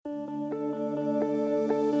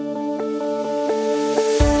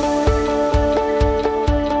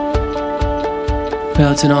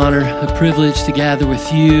Well, it's an honor, a privilege to gather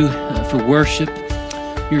with you for worship.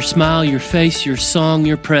 Your smile, your face, your song,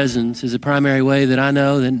 your presence is a primary way that I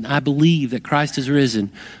know and I believe that Christ has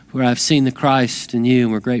risen, where I've seen the Christ in you,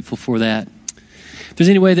 and we're grateful for that. If there's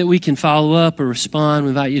any way that we can follow up or respond, we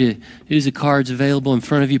invite you to use the cards available in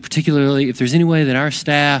front of you, particularly if there's any way that our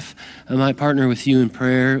staff might partner with you in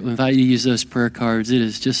prayer. We invite you to use those prayer cards. It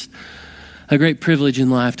is just a great privilege in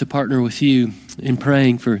life to partner with you in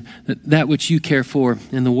praying for that which you care for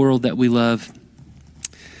in the world that we love.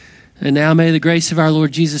 And now may the grace of our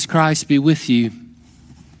Lord Jesus Christ be with you.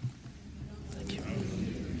 Thank you.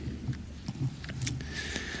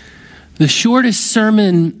 The shortest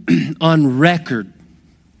sermon on record,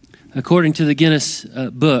 according to the Guinness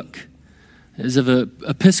book, is of an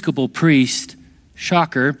Episcopal priest,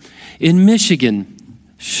 shocker, in Michigan.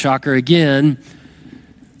 Shocker again.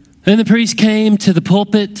 Then the priest came to the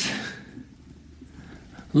pulpit,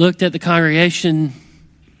 looked at the congregation,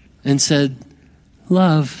 and said,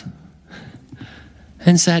 "Love,"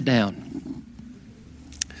 and sat down.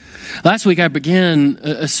 Last week I began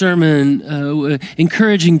a sermon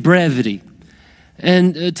encouraging brevity.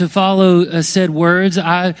 And to follow said words,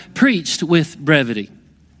 I preached with brevity.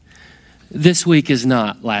 This week is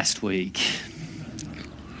not last week.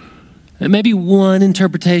 And maybe one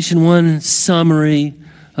interpretation, one summary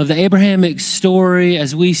of the Abrahamic story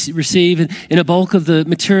as we receive in a bulk of the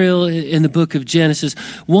material in the book of Genesis.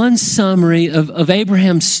 One summary of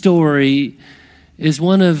Abraham's story is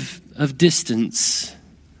one of distance.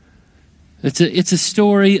 It's a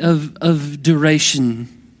story of duration.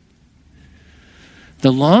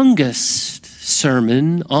 The longest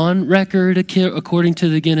sermon on record, according to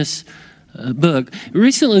the Guinness book,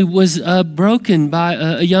 recently was broken by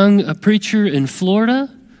a young preacher in Florida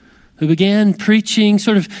who began preaching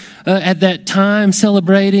sort of at that time,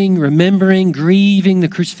 celebrating, remembering, grieving the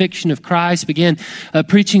crucifixion of Christ, began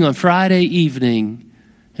preaching on Friday evening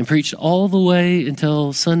and preached all the way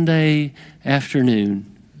until Sunday afternoon,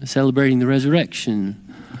 celebrating the resurrection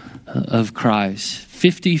of Christ.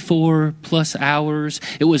 54 plus hours.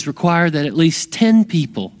 It was required that at least 10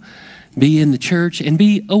 people be in the church and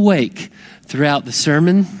be awake throughout the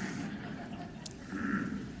sermon.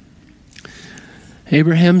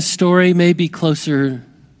 Abraham's story may be closer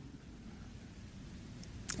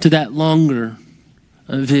to that longer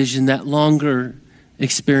vision, that longer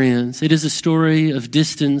experience. It is a story of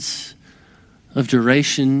distance, of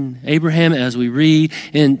duration. Abraham, as we read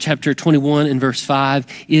in chapter 21 and verse 5,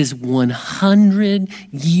 is 100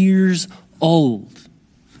 years old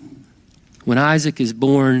when Isaac is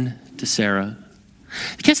born to Sarah.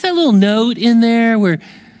 Catch that little note in there where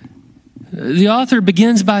the author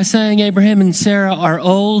begins by saying Abraham and Sarah are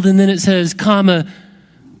old, and then it says, comma,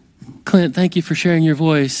 Clint, thank you for sharing your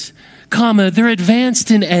voice, comma, they're advanced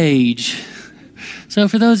in age. So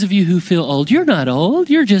for those of you who feel old, you're not old,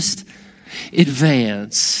 you're just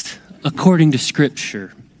advanced according to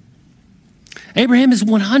Scripture. Abraham is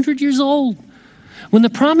 100 years old. When the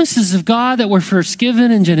promises of God that were first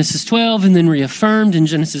given in Genesis 12 and then reaffirmed in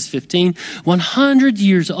Genesis 15, 100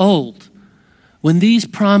 years old, when these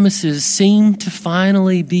promises seem to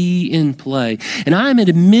finally be in play. And I'm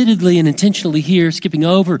admittedly and intentionally here skipping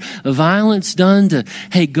over violence done to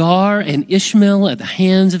Hagar and Ishmael at the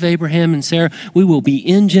hands of Abraham and Sarah. We will be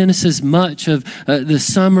in Genesis much of the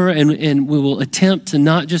summer, and we will attempt to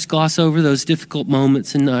not just gloss over those difficult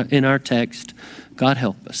moments in our text. God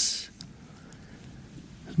help us.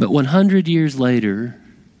 But 100 years later,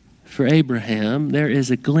 for Abraham, there is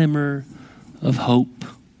a glimmer of hope.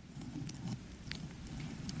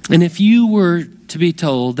 And if you were to be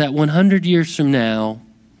told that 100 years from now,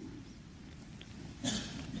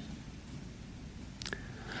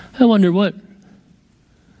 I wonder what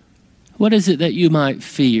is it that you might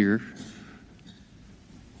fear?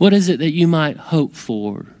 What is it that you might hope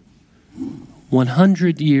for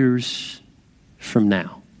 100 years from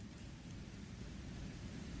now?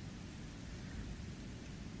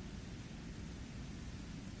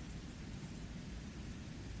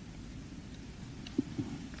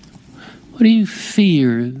 What do you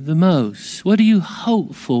fear the most? What do you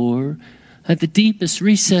hope for at the deepest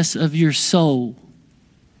recess of your soul?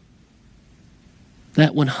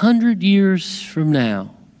 That 100 years from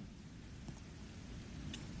now.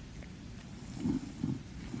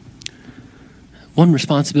 One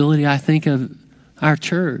responsibility, I think, of our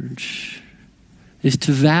church is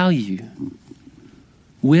to value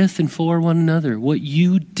with and for one another what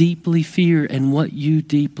you deeply fear and what you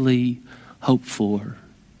deeply hope for.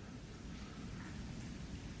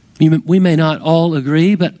 We may not all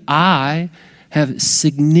agree, but I have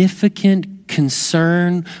significant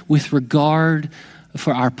concern with regard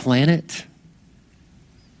for our planet,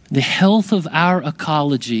 the health of our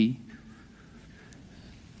ecology,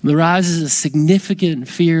 there rises a significant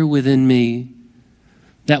fear within me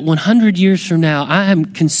that 100 years from now, I am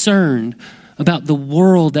concerned about the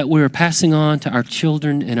world that we're passing on to our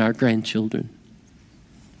children and our grandchildren.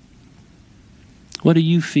 What do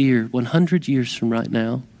you fear 100 years from right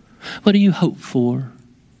now? What do you hope for?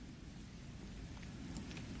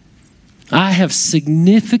 I have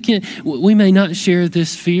significant, we may not share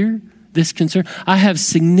this fear, this concern. I have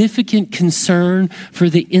significant concern for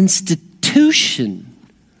the institution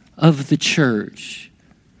of the church.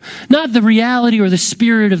 Not the reality or the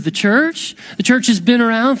spirit of the church. The church has been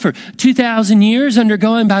around for 2,000 years,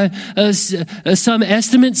 undergoing by some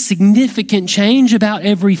estimates significant change about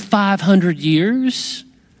every 500 years.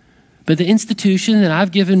 But the institution that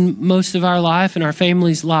I've given most of our life and our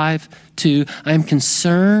family's life to, I am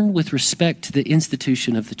concerned with respect to the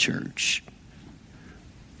institution of the church.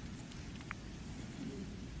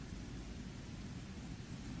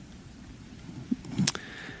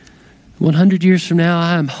 "100 years from now,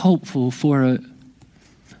 I am hopeful for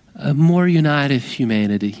a more united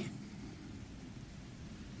humanity."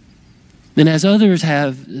 And as others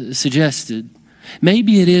have suggested,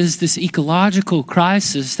 maybe it is this ecological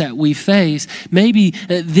crisis that we face. Maybe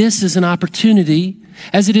this is an opportunity,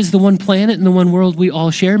 as it is the one planet and the one world we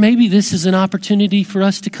all share. Maybe this is an opportunity for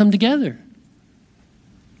us to come together.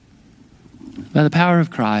 By the power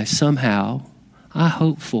of Christ, somehow, I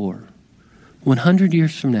hope for 100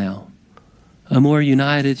 years from now, a more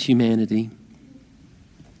united humanity.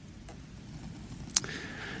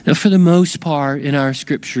 Now, for the most part in our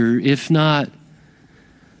scripture, if not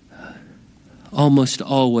almost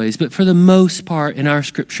always, but for the most part in our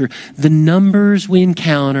scripture, the numbers we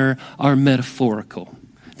encounter are metaphorical.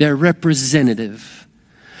 They're representative.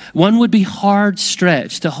 One would be hard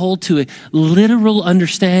stretched to hold to a literal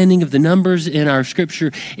understanding of the numbers in our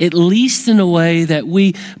scripture, at least in a way that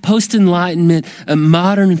we post-Enlightenment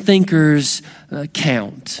modern thinkers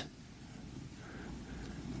count.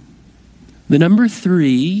 The number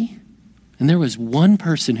 3, and there was one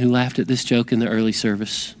person who laughed at this joke in the early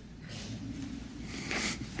service.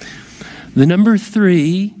 The number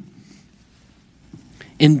 3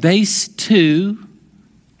 in base 2.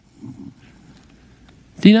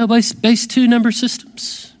 Do you know base 2 number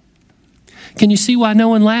systems? Can you see why no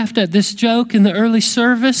one laughed at this joke in the early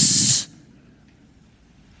service?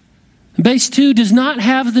 Base 2 does not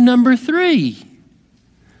have the number 3.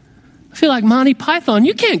 I feel like Monty Python.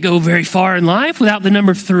 You can't go very far in life without the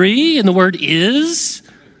number 3 and the word is.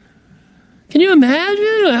 Can you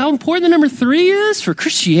imagine how important the number 3 is for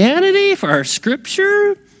Christianity, for our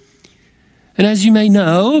scripture? And as you may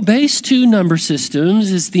know, base 2 number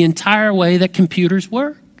systems is the entire way that computers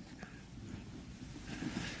work.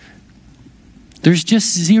 There's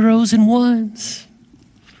just zeros and ones.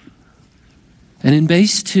 And in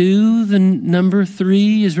base 2, the number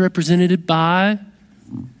 3 is represented by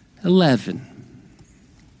 11.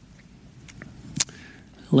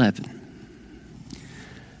 11.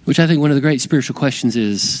 Which I think one of the great spiritual questions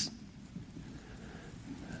is,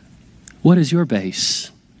 what is your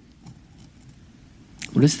base?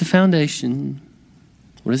 What is the foundation?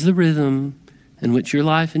 What is the rhythm in which your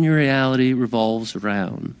life and your reality revolves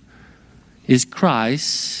around? Is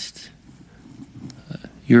Christ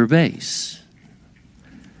your base?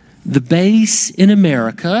 The base in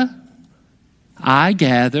America, I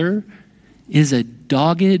gather, is a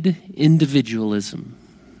dogged individualism.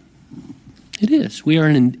 It is. We are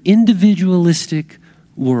in an individualistic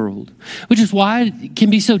world, which is why it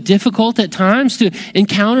can be so difficult at times to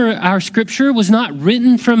encounter our scripture. Was not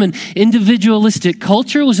written from an individualistic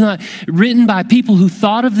culture, was not written by people who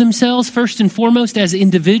thought of themselves first and foremost as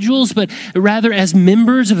individuals, but rather as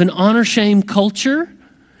members of an honor-shame culture.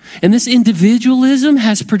 And this individualism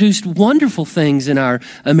has produced wonderful things in our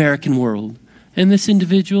American world. And this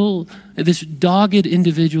dogged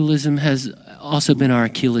individualism has also been our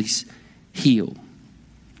Achilles heel.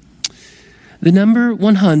 The number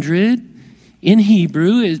 100 in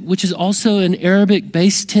Hebrew, which is also an Arabic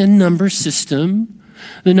base 10 number system,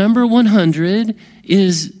 the number 100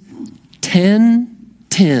 is 10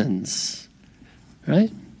 tens,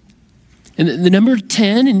 right? And the number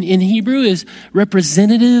 10 in Hebrew is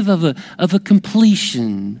representative of a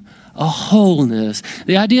completion, a wholeness.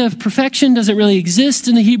 The idea of perfection doesn't really exist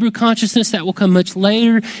in the Hebrew consciousness. That will come much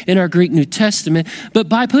later in our Greek New Testament. But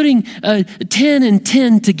by putting 10 and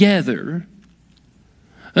 10 together,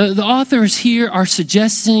 the authors here are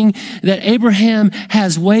suggesting that Abraham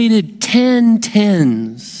has waited 10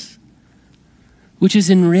 tens, which is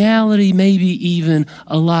in reality maybe even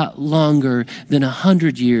a lot longer than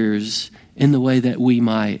 100 years in the way that we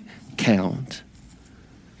might count.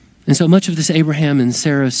 And so much of this Abraham and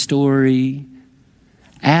Sarah story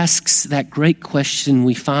asks that great question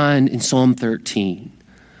we find in Psalm 13.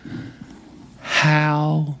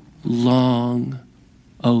 How long,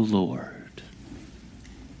 O Lord?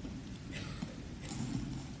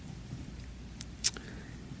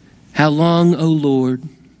 How long, O Lord,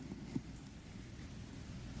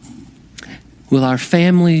 will our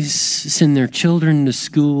families send their children to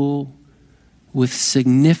school with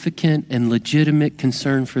significant and legitimate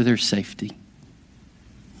concern for their safety?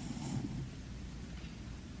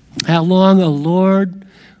 How long, O Lord,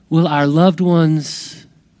 will our loved ones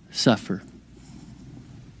suffer?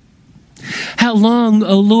 How long,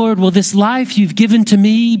 O Lord, will this life you've given to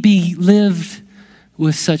me be lived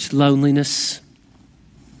with such loneliness?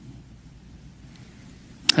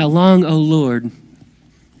 How long, O Lord,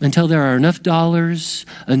 until there are enough dollars,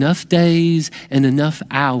 enough days, and enough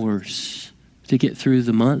hours to get through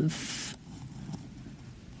the month?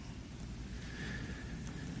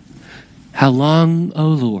 How long, O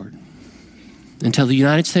Lord, until the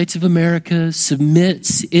United States of America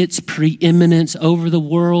submits its preeminence over the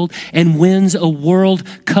world and wins a World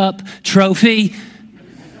Cup trophy?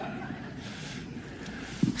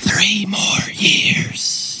 3 more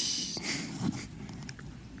years.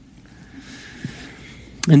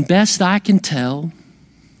 And best I can tell,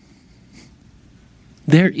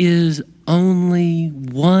 there is only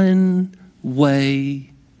one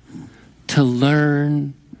way to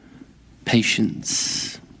learn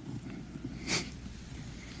patience.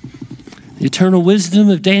 The eternal wisdom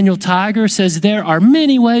of Daniel Tiger says there are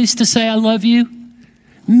many ways to say I love you.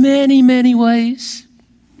 Many, many ways.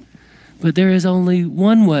 But there is only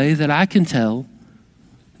one way that I can tell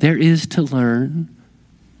there is to learn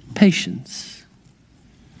patience.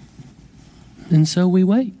 And so we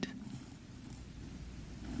wait.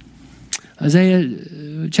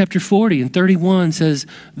 Isaiah chapter 40 and 31 says,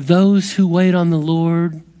 those who wait on the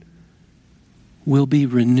Lord will be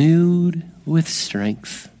renewed with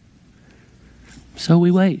strength. So we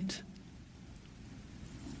wait.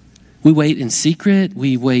 We wait in secret.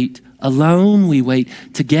 We wait alone. We wait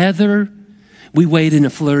together. We wait in a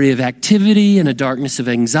flurry of activity and a darkness of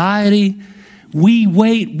anxiety. We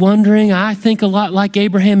wait wondering, I think a lot like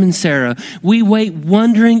Abraham and Sarah. We wait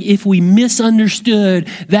wondering if we misunderstood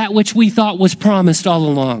that which we thought was promised all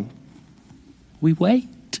along. We wait.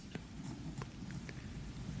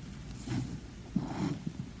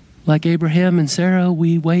 Like Abraham and Sarah,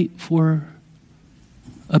 we wait for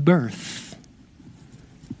a birth.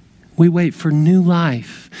 We wait for new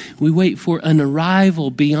life. We wait for an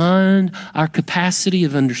arrival beyond our capacity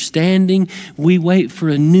of understanding. We wait for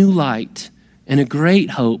a new light and a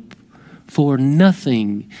great hope, for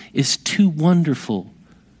nothing is too wonderful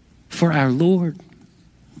for our Lord.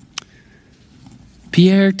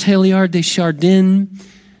 Pierre Teilhard de Chardin,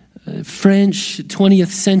 French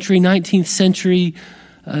 20th century, 19th century,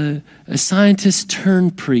 a scientist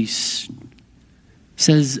turned priest,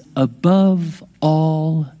 says, above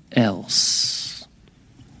all else,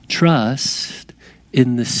 trust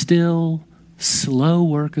in the still, slow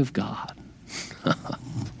work of God.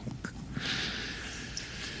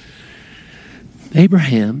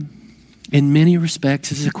 Abraham, in many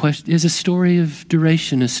respects, is a story of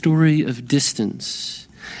duration, a story of distance.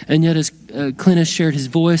 And yet, as Clint has shared his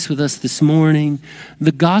voice with us this morning,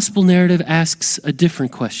 the gospel narrative asks a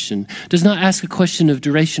different question. It does not ask a question of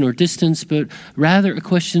duration or distance, but rather a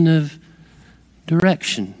question of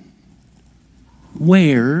direction.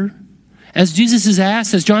 Where, as Jesus is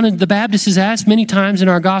asked, as John the Baptist is asked many times in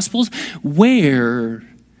our gospels, where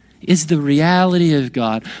is the reality of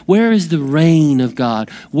God? Where is the reign of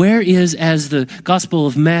God? Where is, as the Gospel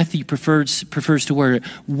of Matthew prefers to word it,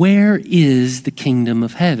 where is the kingdom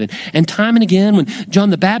of heaven? And time and again, when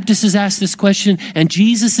John the Baptist is asked this question and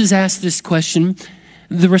Jesus is asked this question,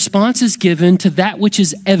 the response is given to that which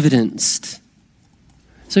is evidenced.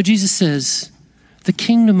 So Jesus says, the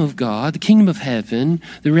kingdom of God, the kingdom of heaven,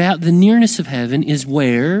 the nearness of heaven is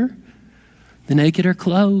where the naked are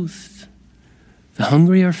clothed. The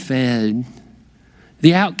hungry are fed.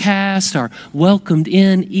 The outcast are welcomed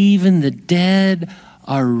in. Even the dead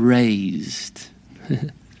are raised.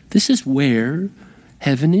 This is where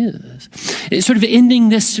heaven is. It's sort of ending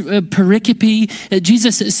this pericope.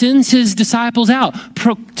 Jesus sends his disciples out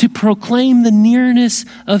to proclaim the nearness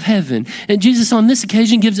of heaven. And Jesus on this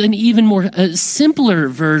occasion gives an even more simpler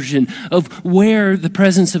version of where the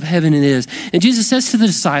presence of heaven is. And Jesus says to the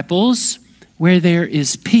disciples, where there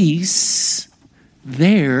is peace,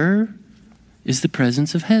 there is the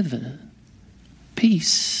presence of heaven.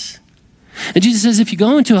 Peace. And Jesus says, if you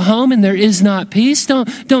go into a home and there is not peace,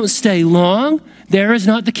 don't stay long. There is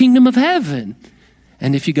not the kingdom of heaven.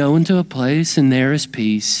 And if you go into a place and there is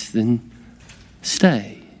peace, then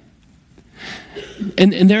stay.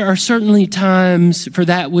 And there are certainly times for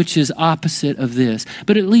that which is opposite of this.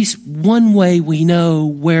 But at least one way we know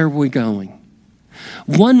where we're going.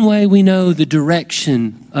 One way we know the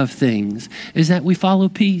direction of things is that we follow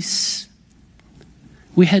peace.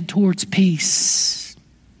 We head towards peace.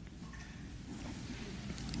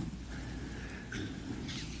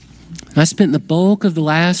 I spent the bulk of the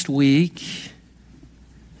last week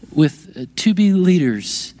with to-be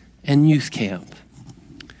leaders and youth camp.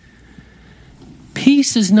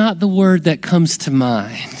 Peace is not the word that comes to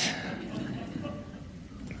mind.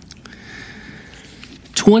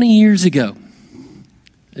 20 years ago,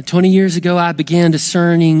 I began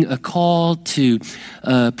discerning a call to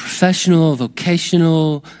professional,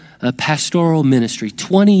 vocational, pastoral ministry.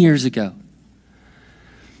 20 years ago.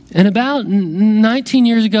 And about 19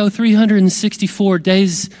 years ago, 364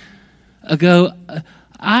 days ago,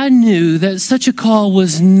 I knew that such a call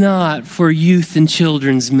was not for youth and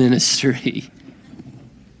children's ministry.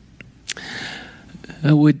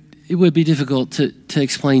 It would be difficult to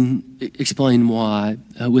explain why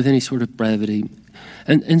with any sort of brevity.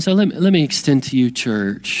 And so let me extend to you,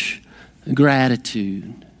 church,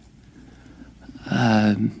 gratitude,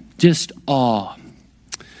 just awe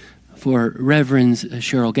for Reverends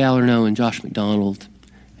Cheryl Gallerno and Josh McDonald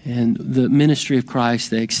and the ministry of Christ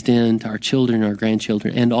they extend to our children, our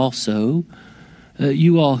grandchildren, and also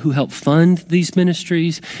you all who help fund these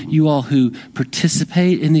ministries, you all who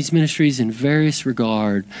participate in these ministries in various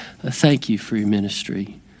regard. Thank you for your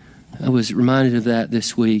ministry. I was reminded of that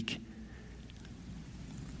this week.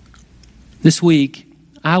 This week,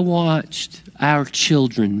 I watched our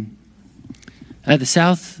children at the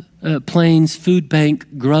South Plains Food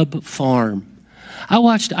Bank Grub Farm. I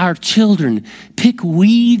watched our children pick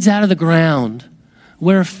weeds out of the ground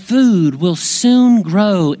where food will soon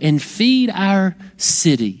grow and feed our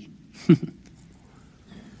city.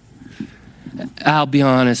 I'll be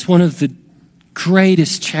honest, one of the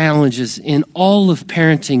greatest challenges in all of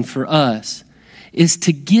parenting for us is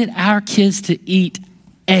to get our kids to eat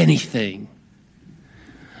anything.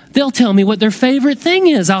 They'll tell me what their favorite thing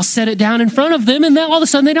is. I'll set it down in front of them, and then all of a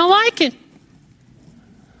sudden they don't like it.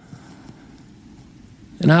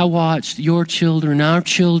 And I watched your children,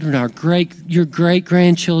 your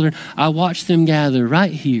great-grandchildren, I watched them gather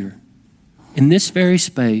right here in this very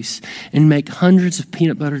space and make hundreds of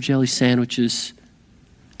peanut butter jelly sandwiches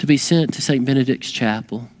to be sent to St. Benedict's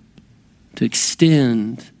Chapel to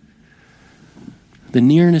extend the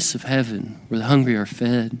nearness of heaven where the hungry are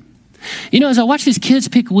fed. You know, as I watched these kids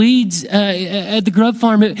pick weeds at the Grub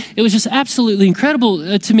Farm, it was just absolutely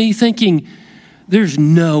incredible to me, thinking, there's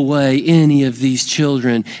no way any of these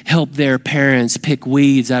children help their parents pick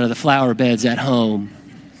weeds out of the flower beds at home.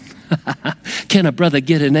 Can a brother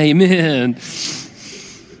get an amen?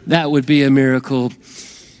 That would be a miracle.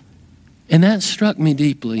 And that struck me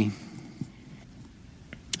deeply.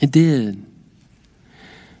 It did.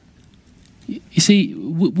 You see,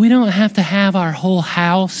 we don't have to have our whole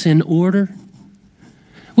house in order.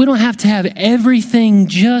 We don't have to have everything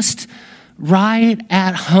just right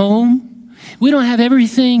at home. We don't have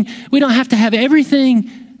to have everything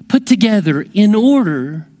put together in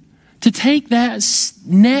order to take that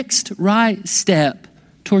next right step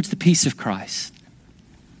towards the peace of Christ.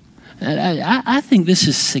 I think this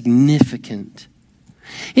is significant.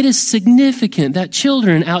 It is significant that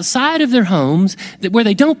children outside of their homes, where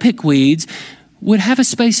they don't pick weeds, would have a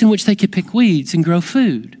space in which they could pick weeds and grow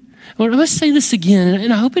food. Well, let's say this again,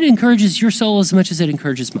 and I hope it encourages your soul as much as it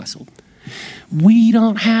encourages my soul. We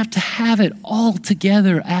don't have to have it all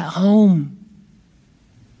together at home.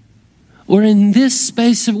 Or in this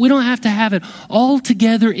space, we don't have to have it all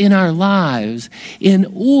together in our lives in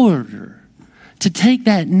order to take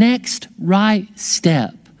that next right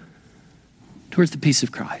step towards the peace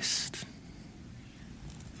of Christ.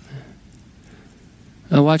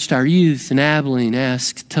 I watched our youth in Abilene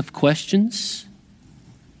ask tough questions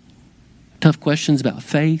about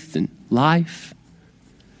faith and life.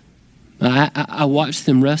 I watched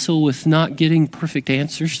them wrestle with not getting perfect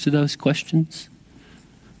answers to those questions.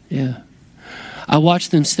 Yeah. I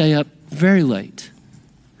watched them stay up very late.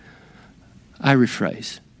 I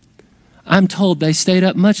rephrase. I'm told they stayed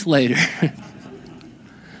up much later.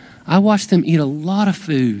 I watched them eat a lot of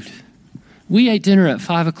food. We ate dinner at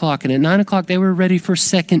 5 o'clock, and at 9 o'clock they were ready for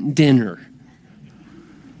second dinner.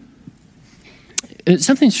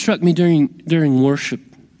 Something struck me during worship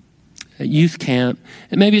at youth camp,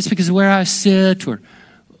 and maybe it's because of where I sit or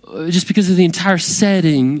just because of the entire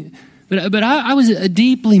setting, but I was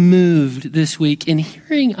deeply moved this week in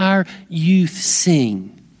hearing our youth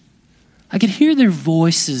sing. I could hear their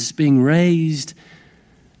voices being raised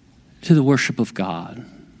to the worship of God.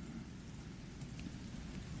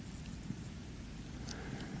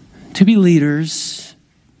 To be leaders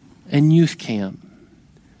in youth camp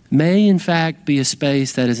may in fact be a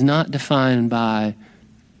space that is not defined by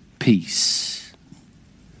peace.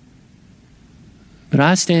 But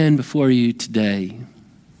I stand before you today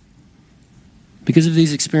because of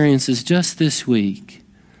these experiences just this week.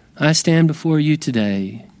 I stand before you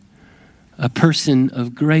today a person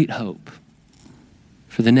of great hope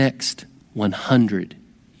for the next 100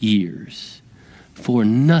 years. For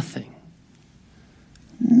nothing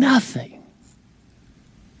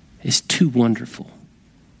is too wonderful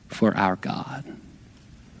for our God.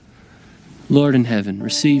 Lord in heaven,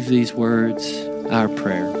 receive these words, our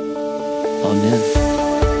prayer. Amen.